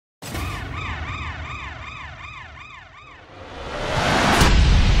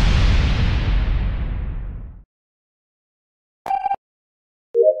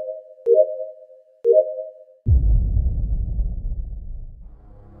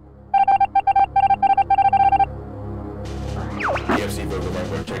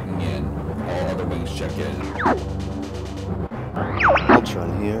checking in. All other wings check in.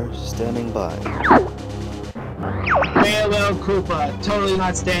 Ultron here, standing by. Farewell, Koopa. Totally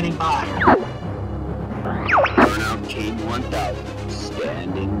not standing by. Burnout King 1000,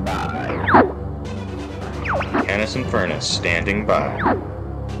 standing by. Canis Infernis, standing by.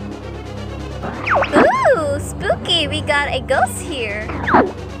 Ooh, spooky! We got a ghost here.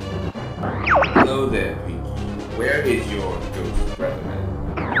 Hello there, P.T.G.F. Where is your ghost brethren?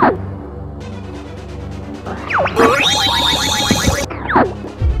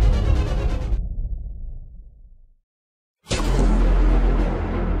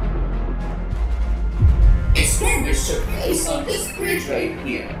 Experiments took place on this bridge right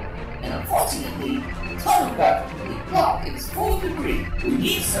here, and unfortunately, tunnel got completely blocked and is full of debris. We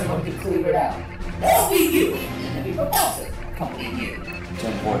need someone to clear it out. That'll be you, and the people else that accompany you.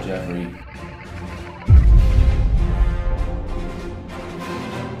 10-4, Jeffrey.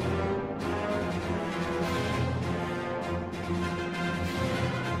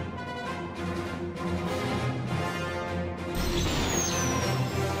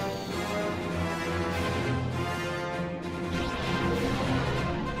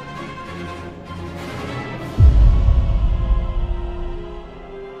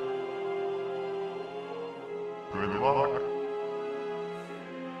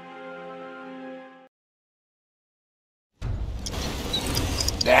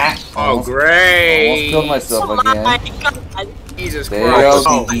 Oh, great! Almost killed myself again. God. Jesus There you Christ.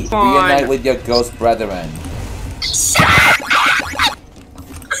 go, reunite with your ghost brethren.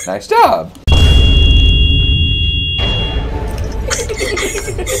 Nice job!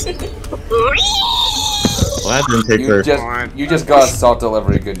 Well, that didn't take very long. You just got assault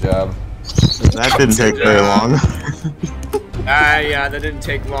delivery, good job. That didn't take very long. Yeah, that didn't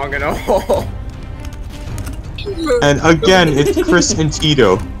take long at all. And again, it's Chris and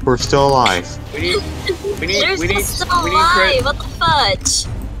Tito who are still alive. We need Still alive. What the fudge?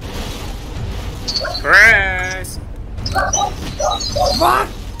 Chris! Fuck!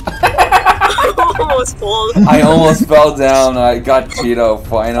 Almost fall. I almost fell down. I got Tito.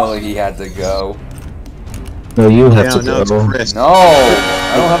 Finally, he had to go. No, you have to No, go. Chris. No,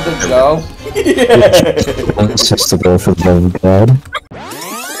 I don't have to go. It's just to go for the love of God.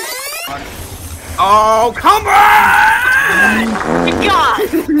 Oh, come on! God!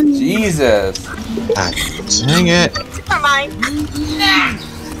 Jesus. Dang it. Never mind.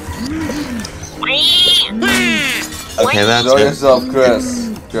 Okay, that's Show it. yourself, Chris.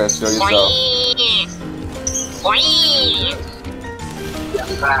 Chris, show yourself.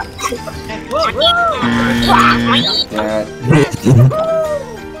 Yeah.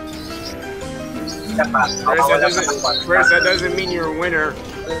 Chris, that doesn't mean you're a winner.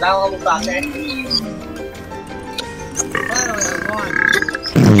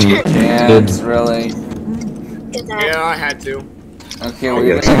 Chance, really? Yeah, I had to. Okay,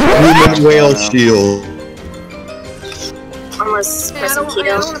 we're gonna Human whale shield. Almost Man, I pressing don't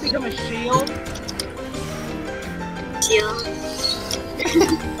Tito. want to become a shield. Tito.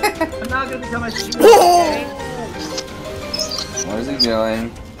 I'm not gonna become a shield, okay? What is he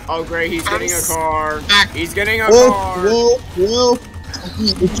doing? Oh, great, he's getting a car. He's getting a Whoa, car. whoa, whoa.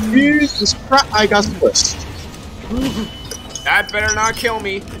 Excuse this crap, I got this. That better not kill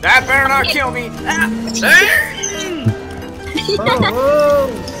me. That better not kill me.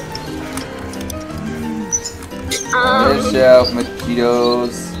 On the shelf,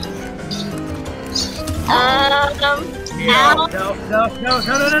 Machitos. Ow. No.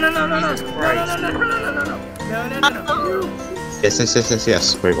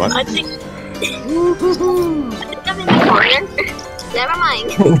 Yes. Wait, what? I think I'm in the corner. Never mind.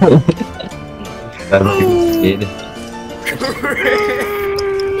 Okay,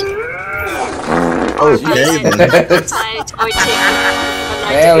 then.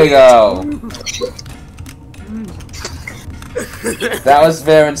 There we go. That was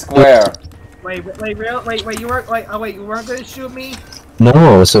fair and square. Wait, you weren't you weren't gonna shoot me?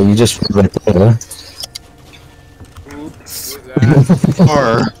 No, so you just right there. Oops. What was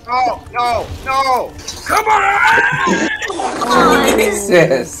that? No! Come on!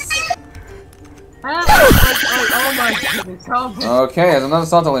 Jesus. Oh my goodness, help me. Okay, there's another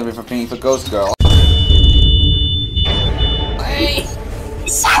Santa Lady for Pink for Ghost Girl.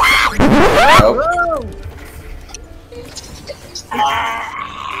 Nope.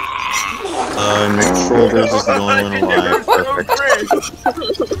 Nick Shoulders is the only one alive. Perfect.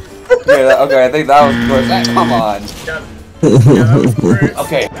 Okay, I think that was Chris. Come on.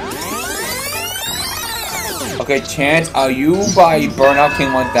 Okay. Okay, Chance, are you by Burnout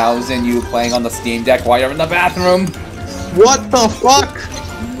King 1000 you playing on the Steam Deck while you're in the bathroom? What the fuck?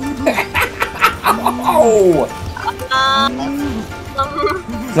 Ow!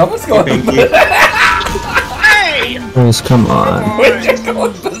 Someone's going. Hey! Chris, come on. You're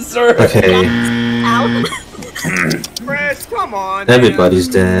going berserk. Okay, Ow. Chris, come on. everybody's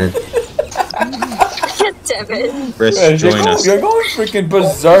dead. God damn it. Chris, You're join going, us. you're going freaking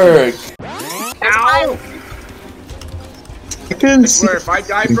berserk. Ow! I can I see. swear, if I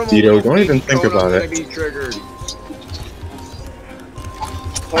die from a Tito, little don't even baby think cone, about I'm it. gonna be triggered.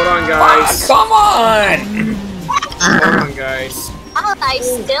 Hold on, Ah, guys. come on! Hold on, guys. Oh, I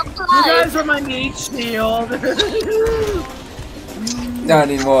still You alive. guys are my meat shield. Not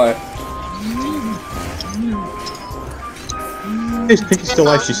anymore. Hey, Pinky's still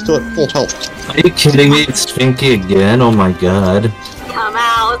alive. She's still at full health. Are you kidding me? It's Finky again? Oh my god. Come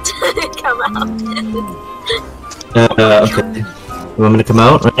out. Come out. Okay. You want me to come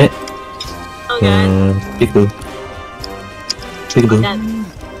out, right? Oh god. Peekaboo. Peekaboo. God.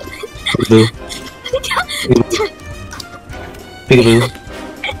 Peekaboo. Peekaboo.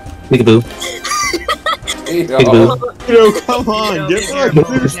 Peekaboo. Peekaboo. Tito, come on. Get You back.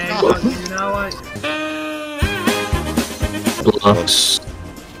 know what? Blocks.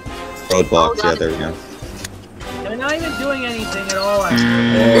 Roadblocks. Yeah, there we go. They're not even doing anything at all.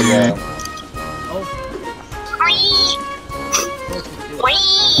 Actually. There you go. Oh, Wee!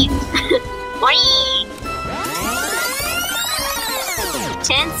 Wee! Wee!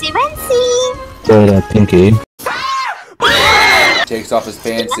 Chancy Wancy! Throw that Pinky. Takes off his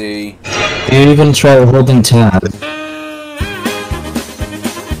fancy. Do you even try holding tab?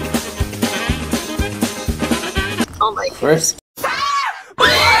 Oh my god. Chris.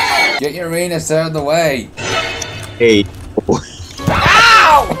 Get your Uranus out of the way. Hey.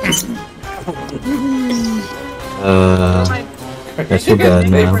 That's too bad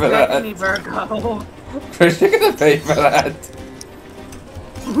Pay now. for that. me, Virgo. Chris, you're gonna pay for that.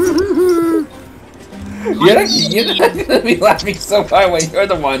 You're not gonna be laughing so hard when you're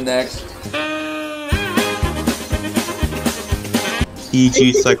the one next.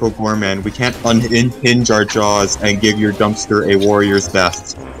 P.G. Psycho Gorman, we can't unhinge our jaws and give your dumpster a warrior's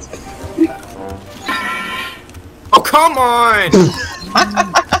best. Oh, come on!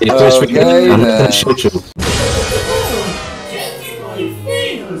 Hey, Chris, we Okay, can- I'm not then. gonna shoot you.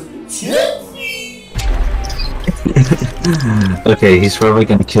 Okay, he's probably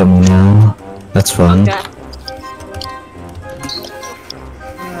gonna kill me now. That's fun. God.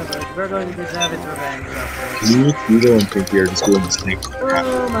 Yeah, but Virgo deserves its revenge. Me, Tito, and Pinky are just doing this thing.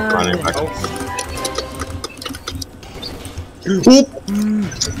 Oh my Running back. goodness. Oop!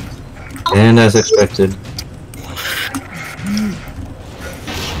 And as expected.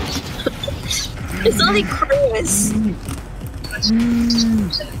 It's only Chris.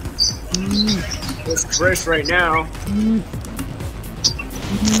 It's Chris right now.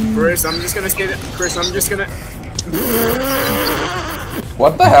 Chris, I'm just gonna stay there. Chris, I'm just gonna.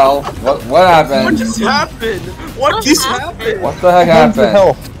 What the hell? What What happened? just happened? What just happened? What the heck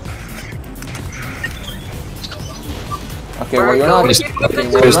happened? Okay, well you're not. Chris, Okay,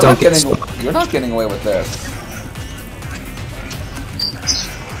 well, Chris, don't get you're not getting away with this.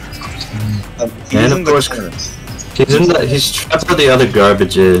 And of course, he's trapped where the other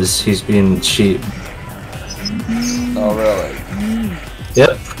garbage is. He's being cheap. Oh really?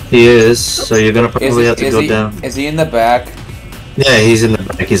 Yep, he is. So you're gonna probably have to go down. Is he in the back? Yeah, he's in the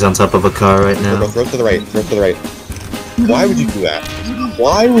back. He's on top of a car right now. Throw to the right, throw to the right. Why would you do that?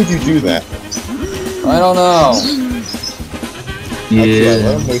 Why would you do that? I don't know. Actually, let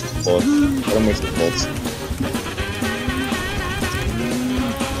Yeah. him waste the bullets. Let him waste the bullets.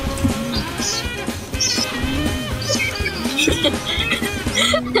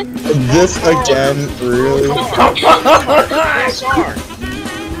 This again, really?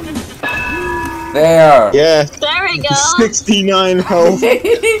 There. Yeah, There we go. 69 health.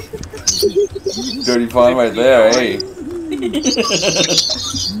 Dirty fun right there, hey.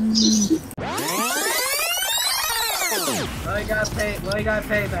 Well, you got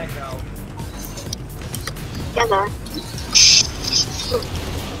payback though. Together.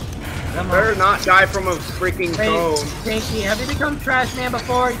 Better not die from a freaking cone. Pinky, have you become Trash Man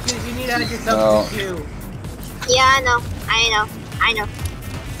before? You need to add yourself No. to the queue. Yeah, I know. I know.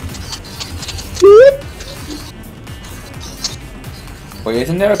 Wait,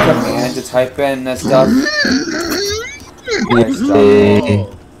 isn't there a command to type in that stuff? Okay.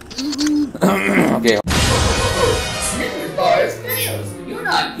 Okay. Snickers bars fails. You're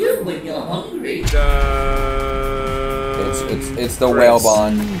not you when you're hungry. It's the whale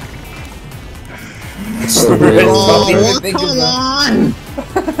bond. It's the It's real not even Oh, thinking come about- on!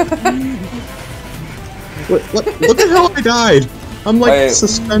 What the hell? I died! I'm like Wait.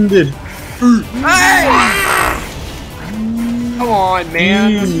 suspended. Hey! Come on,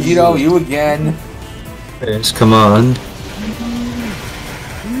 man. Tito, you again. Chris, come on.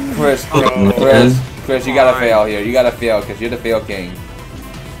 Chris, you gotta fail here. You gotta fail because you're the fail king.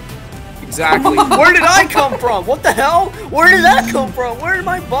 Exactly. Where did I come from? What the hell? Where did that come from? Where did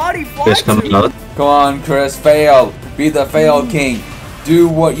my body fly Chris, come to? on. Come on, Chris, fail. Be the fail king. Do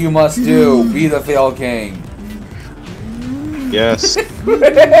what you must do. Be the fail king. Yes.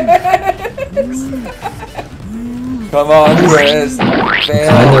 Come on, Chris.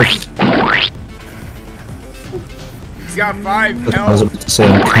 Fail. He's got 5 I was health. about to say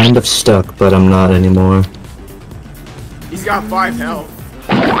I'm kind of stuck, but I'm not anymore. He's got 5 health.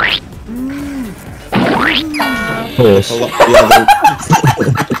 Chris.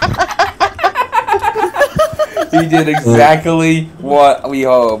 He did exactly what we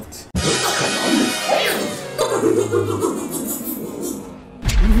hoped.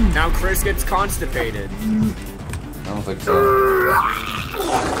 Now Chris gets constipated. I don't think so.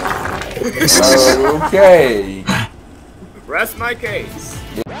 Okay. Rest my case.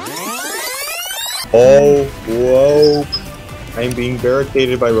 Oh, whoa. I'm being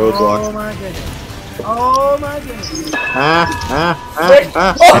barricaded by roadblocks. Oh my goodness. Oh my goodness.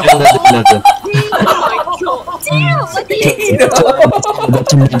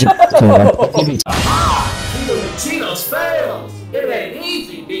 Cheetos fails. It ain't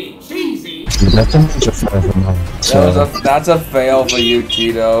easy being cheesy. That's a fail for you,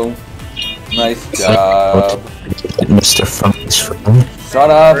 Tito. Nice job. Mr. Funk's friend. Shut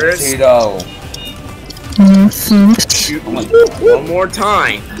up, Chris. Tito. Shoot me one more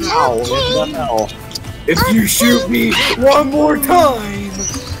time. Ow. If you shoot me one more time.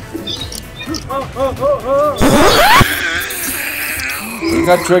 You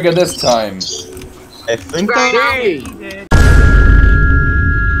got triggered this time. I think Hey!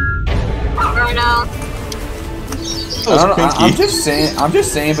 Bruno. I'm just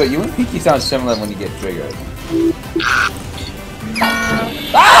saying, but you and Pinky sound similar when you get triggered.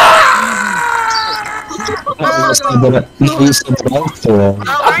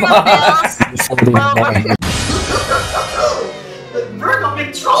 The Virgo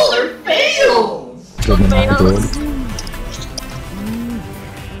controller fails.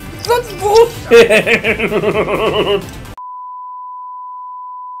 That's bullshit.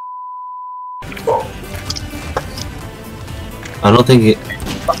 I don't think it.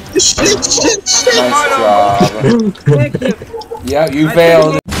 Nice job. Yeah, you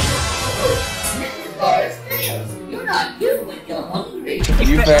failed. You're not good when you're hungry.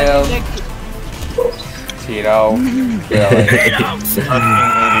 You failed. Tito.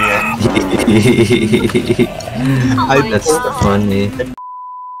 That's funny.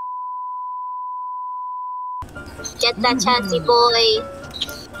 Get that chancy boy.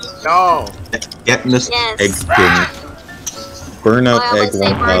 No. Get Miss Yes. Egg King. Burn out I Egg always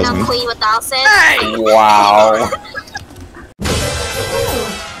say burn out 1000. Queen 1000. Wow.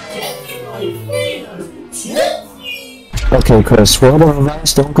 Okay, Chris, word of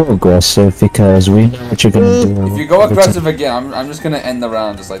advice, don't go aggressive because we know what you're gonna do. If you go aggressive again, I'm just gonna end the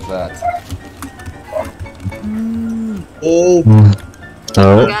round just like that. Oh.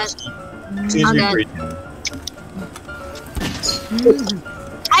 Oh. Season Okay. 3.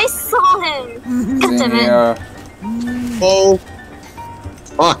 I saw him. God damn it. Here. Oh.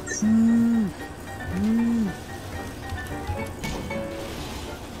 Fuck.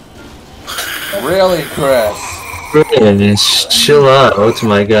 Really, Chris? Chris, chill out,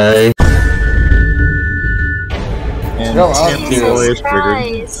 my guy. And Chill out, Sam dude. Boy is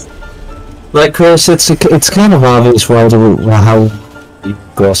triggered. Surprise. Like, Chris, it's kind of obvious how you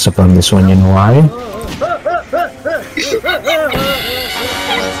gossip on this one, you know why? Good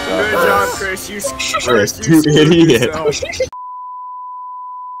job, Chris. You Chris, you screwed idiot. yourself.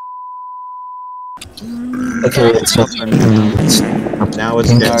 Okay, so Now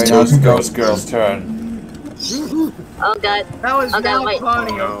it's Alright, now it's Deathzone. Ghost Girl's turn. Oh god. That was Okay, not wait.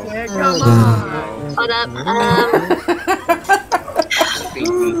 funny, No. okay? Come on. Hold up.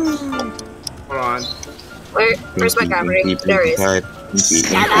 Hold on. Where's my camera? There it is.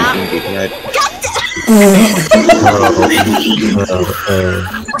 Shut up.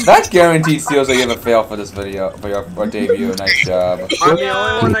 That guaranteed steals I give a fail for this video, for your debut. Nice job. I'm the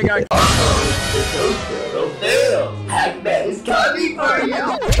only one that got. Hackman is coming for you.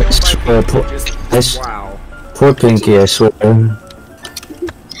 Wow. poor Pinky, I swear.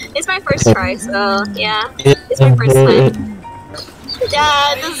 It's my first try, so yeah. It's my first time.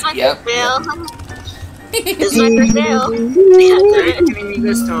 Yeah, this is my first fail. This is my first fail. They're hitting me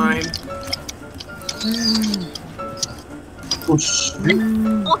this time.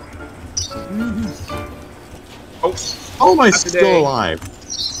 Oh, my still alive.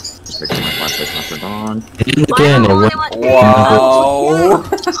 Just make sure my flashlight's not turned on. Again, it went. Wow.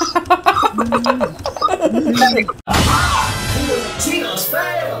 Tito's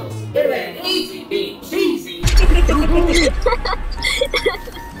failed. It ain't easy being cheesy.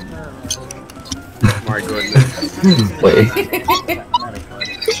 My goodness. Wait.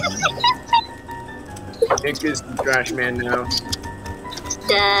 Nick is the trash man now.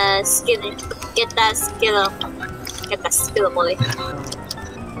 The skinny. Get that skittle. Get that skittle boy.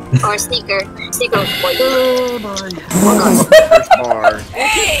 Or sneaker. Sneaker boy. Oh boy. First bar.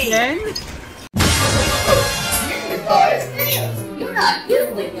 Again? You're not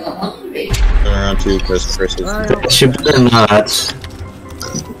giggling, you're hungry. Around two, Chris. She better not.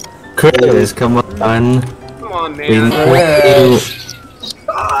 Chris, come on. Come on, We man. need you.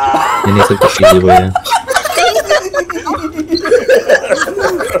 You need to go easy way.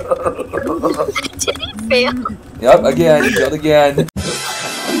 Did he fail? Yep, again, he failed again.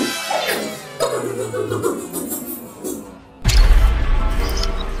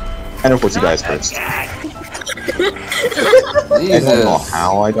 I know what you guys first. I don't know Jesus.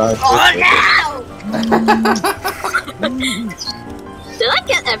 how I died first. Did I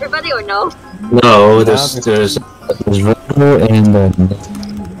get everybody or no? No, there's Virgo and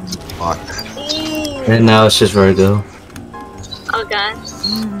Fuck. right now it's just Virgo. Oh god.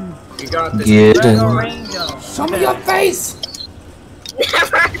 You got this. Good. Virgo Ranger. Show me your face.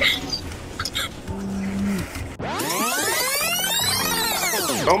 Never.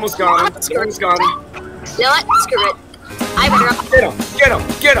 Almost got him. Almost got him. You know what? Screw it. I better up. Get him. Get him.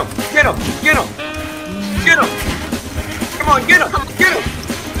 Get him. Get him. Get him. Get him. Come on, get him. Get him.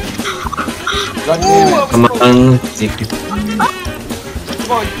 God damn it. Come on.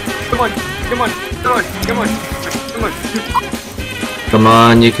 Come on. Come on. Come on. Come on. Come on. Come on. Come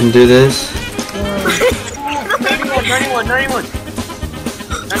on, you can do this. 91. 91. 91.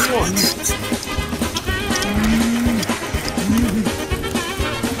 91.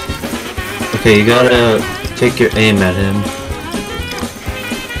 Okay, you gotta take your aim at him.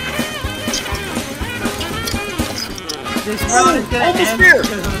 This round is gonna Almost end there.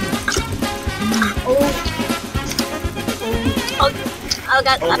 because Oh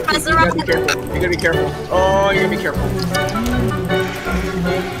god, I pressed the wrong You button. gotta be careful. Oh, you gotta be careful.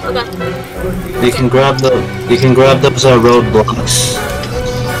 Oh god. You can grab those roadblocks.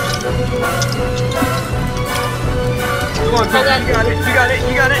 Come on, Pete, you got it. You got it.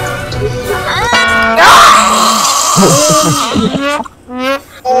 You got it.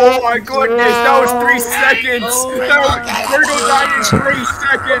 Oh my goodness, that was 3 seconds. Virgo died in 3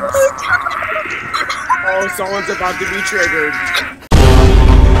 seconds. Oh, someone's about to be triggered.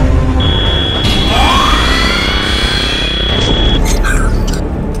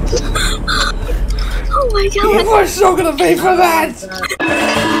 Oh my god. You are so gonna pay for that.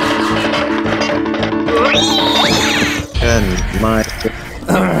 And my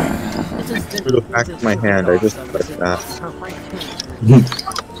through the back of my hand, I just like that.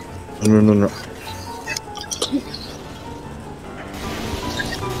 No.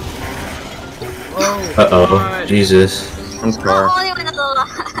 Uh-oh, Jesus. John's car Oh, you went a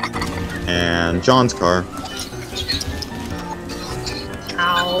little. and John's car.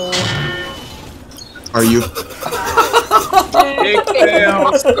 ow. Are you? Big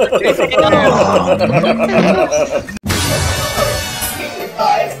fails. Big fails.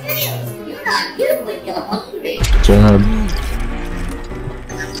 You're not giggling, you're hungry. Job.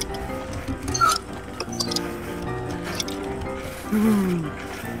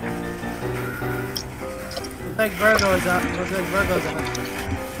 Like Virgo's up. Looks like Virgo's up.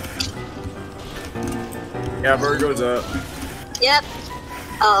 Yeah, Virgo's up. Yep.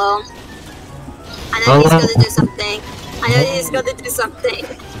 Uh-oh. I know he's gonna do something. I know he's gonna do something.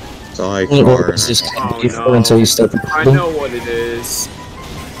 Sidecar. This is Oh, before no. until you start the I problem. know what it is.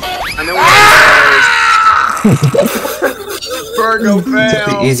 I know what it is. Virgo The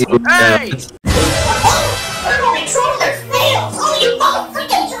failed. easy way Hey! out. Little controller fails! Oh, you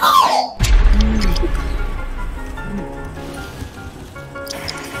motherfucking troll!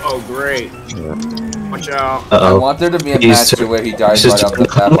 Oh, great. Watch out. I Uh-oh. want there to be a He's match to where he dies He's right just off the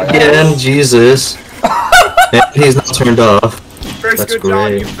bat by again, Jesus. And he's not turned off. Chris, That's good job,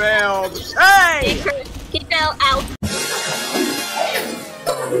 great. you failed. Hey! He fell out.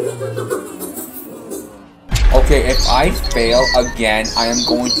 Okay, if I fail again, I am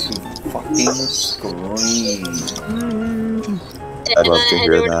going to fucking scream. I'd love to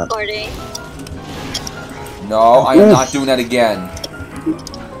hear that. Recording. No, I am not doing that again.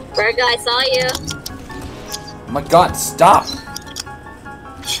 Virgo, I saw you. Oh my god, stop!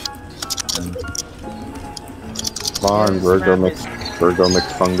 Come on, Virgo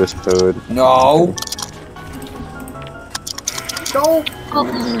McFungus Toad. No. Don't.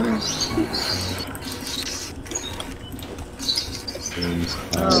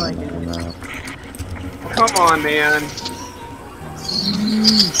 Come on, man.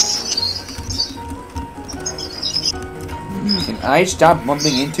 Can I stop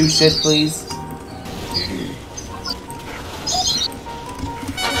bumping into shit, please?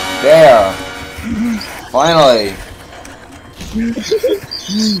 There. Finally. Yeah,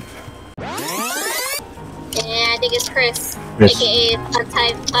 I think it's Chris. AKA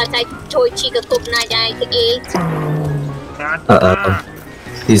Funtime Toy Chica Koopa 98.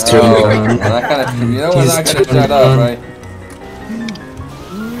 He's turned on. You know we're not gonna shut up, right?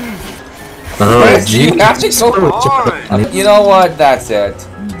 Oh, gee. You have to go on. You know what? That's it.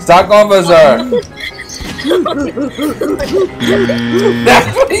 Stop going berserk.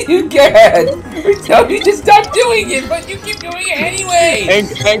 That's what you get. We tell you to stop doing it, but you keep doing it anyway.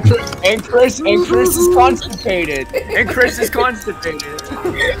 And Chris is constipated. And Chris is constipated.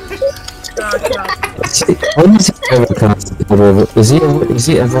 When is he ever constipated? Is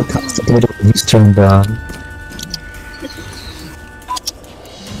he ever constipated when he's turned on?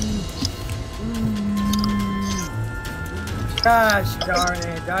 Gosh darn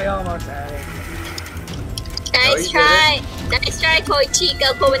it, I almost had it. Nice try, Toy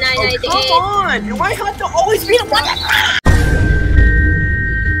Chica Koopa 98. Come on! Do I have to always be the one that...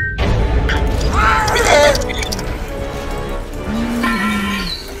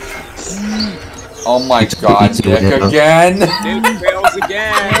 Oh my god, Nick again! Nick fails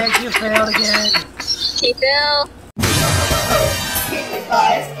again! Nick, you failed again! He failed!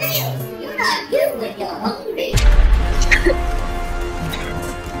 You're not good when you're hungry.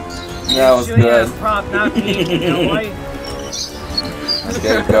 That was good. Prop, not me, you know why?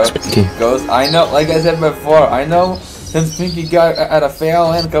 Okay, goes. I know, like I said before, I know since Pinky got at a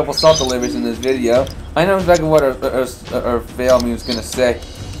fail and a couple salt deliveries in this video, I know exactly what her fail me was gonna say.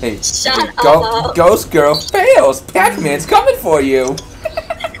 Hey, Ghost Girl fails! Pac-Man's coming for you!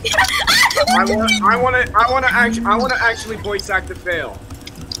 I wanna actually voice act the fail.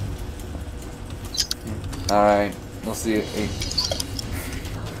 Alright, we'll see it. Hey.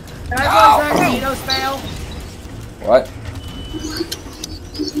 Can I voice act Tito's fail? What?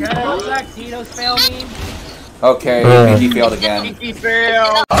 Can I voice act Tito's fail meme? Okay, Pinky failed again. Pinky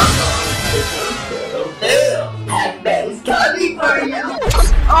fail! Pac-Man's coming for you!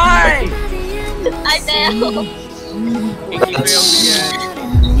 I failed! Pinky failed again.